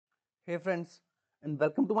Hey friends, and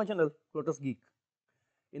welcome to my channel LotusGeek.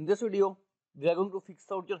 In this video, we are going to fix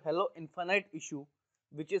out your Hello Infinite issue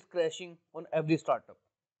which is crashing on every startup.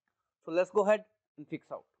 So let's go ahead and fix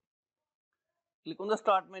out. Click on the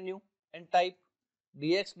start menu and type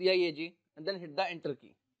dxdiag and then hit the enter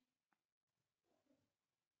key.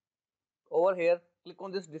 Over here, click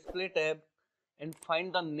on this display tab and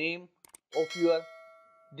find the name of your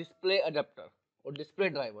display adapter or display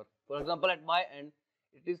driver. For example, at my end,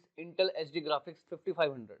 it is Intel HD Graphics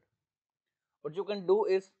 5500. What you can do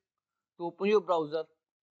is to open your browser,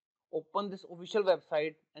 open this official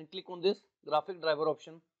website and click on this graphic driver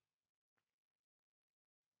option.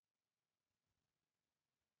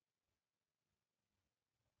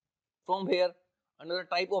 From here, under the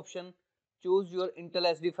type option, choose your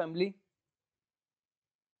Intel SD family.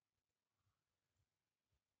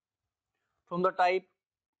 From the type,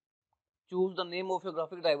 choose the name of your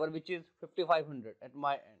graphic driver, which is 5500 at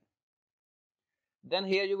my end. Then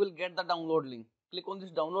here you will get the download link. Click on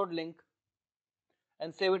this download link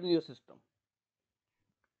and save it in your system.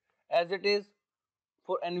 As it is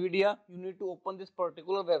for NVIDIA, you need to open this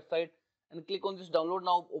particular website and click on this download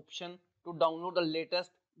now option to download the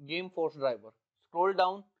latest Game Force driver. Scroll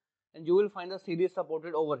down and you will find the series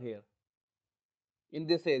supported over here in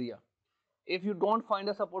this area. If you don't find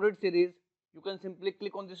a supported series, you can simply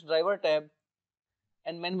click on this driver tab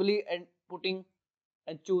and manually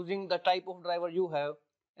choosing the type of driver you have,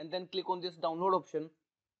 and then click on this download option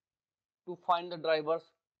to find the drivers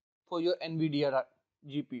for your NVIDIA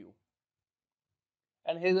GPU.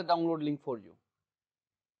 And here is the download link for you.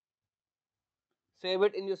 Save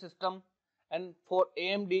it in your system, and for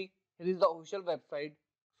AMD, here is the official website.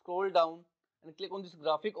 Scroll down and click on this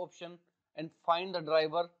graphic option and find the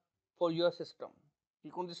driver for your system.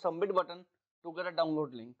 Click on the submit button to get a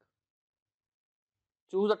download link.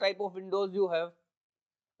 Choose the type of Windows you have,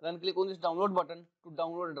 then click on this download button to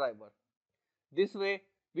download a driver. This way,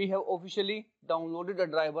 we have officially downloaded the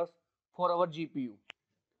drivers for our GPU.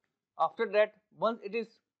 After that, once it is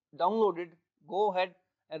downloaded, go ahead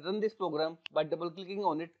and run this program by double clicking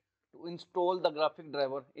on it to install the graphic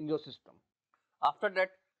driver in your system. After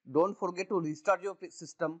that, don't forget to restart your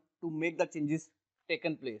system to make the changes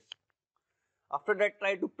taken place. After that,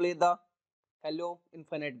 try to play the Hello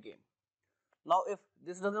Infinite game. Now, if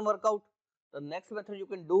this doesn't work out, the next method you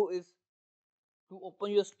can do is to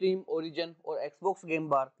open your Steam, Origin or Xbox game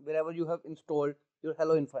bar wherever you have installed your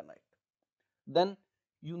Hello Infinite. Then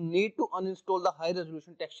you need to uninstall the high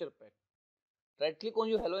resolution texture pack. Right click on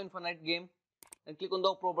your Hello Infinite game and click on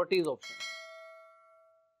the properties option.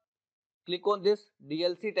 Click on this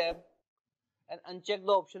DLC tab and uncheck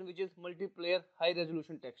the option which is multiplayer high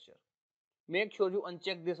resolution texture. Make sure you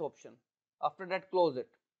uncheck this option. After that, close it.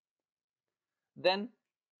 Then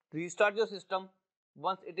restart your system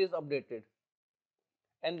once it is updated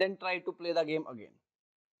and then try to play the game again.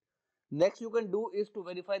 Next you can do is to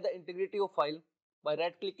verify the integrity of file by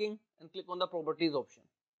right clicking and click on the properties option.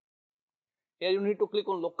 Here you need to click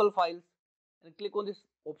on local files and click on this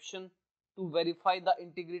option to verify the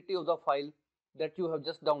integrity of the file that you have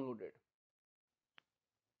just downloaded.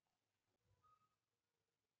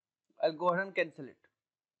 I'll go ahead and cancel it,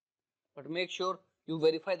 but make sure you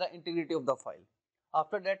verify the integrity of the file.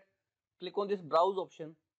 After that, click on this browse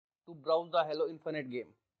option to browse the Hello Infinite game.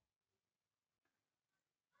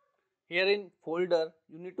 Here in folder,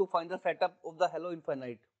 you need to find the setup of the Hello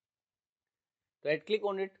Infinite. Right click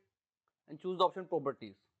on it and choose the option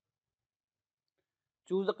properties.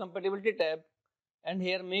 Choose the compatibility tab and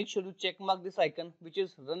here make sure you check mark this icon which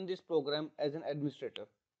is run this program as an administrator.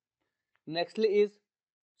 Nextly is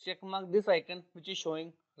check mark this icon which is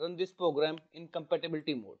showing run this program in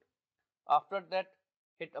compatibility mode. After that,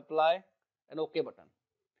 hit apply and OK button.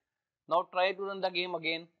 Now try to run the game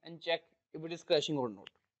again and check if it is crashing or not.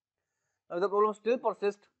 Now if the problem still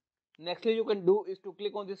persists, nextly you can do is to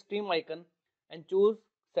click on this Steam icon and choose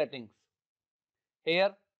settings.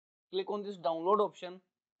 Here click on this download option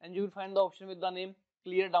and you will find the option with the name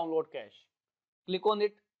clear download cache. Click on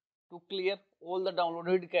it to clear all the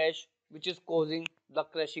downloaded cache which is causing the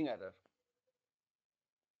crashing error.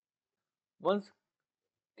 Once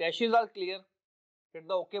caches are clear, hit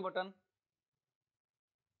the OK button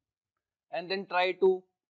and then try to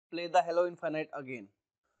play the Hello Infinite again.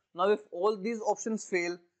 Now if all these options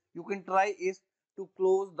fail, you can try is to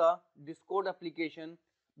close the Discord application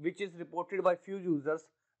which is reported by few users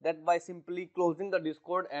that by simply closing the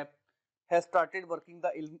Discord app has started working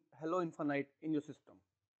the Hello Infinite in your system.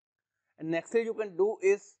 And next thing you can do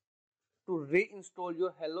is to reinstall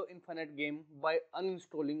your Hello Infinite game by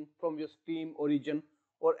uninstalling from your Steam, Origin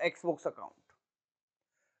or Xbox account.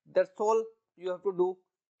 That's all you have to do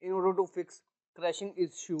in order to fix crashing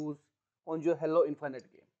issues on your Halo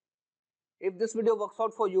Infinite game. If this video works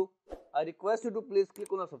out for you, I request you to please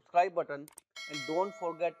click on the subscribe button and don't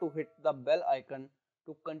forget to hit the bell icon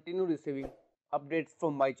to continue receiving updates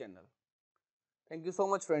from my channel. Thank you so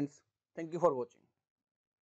much friends. Thank you for watching.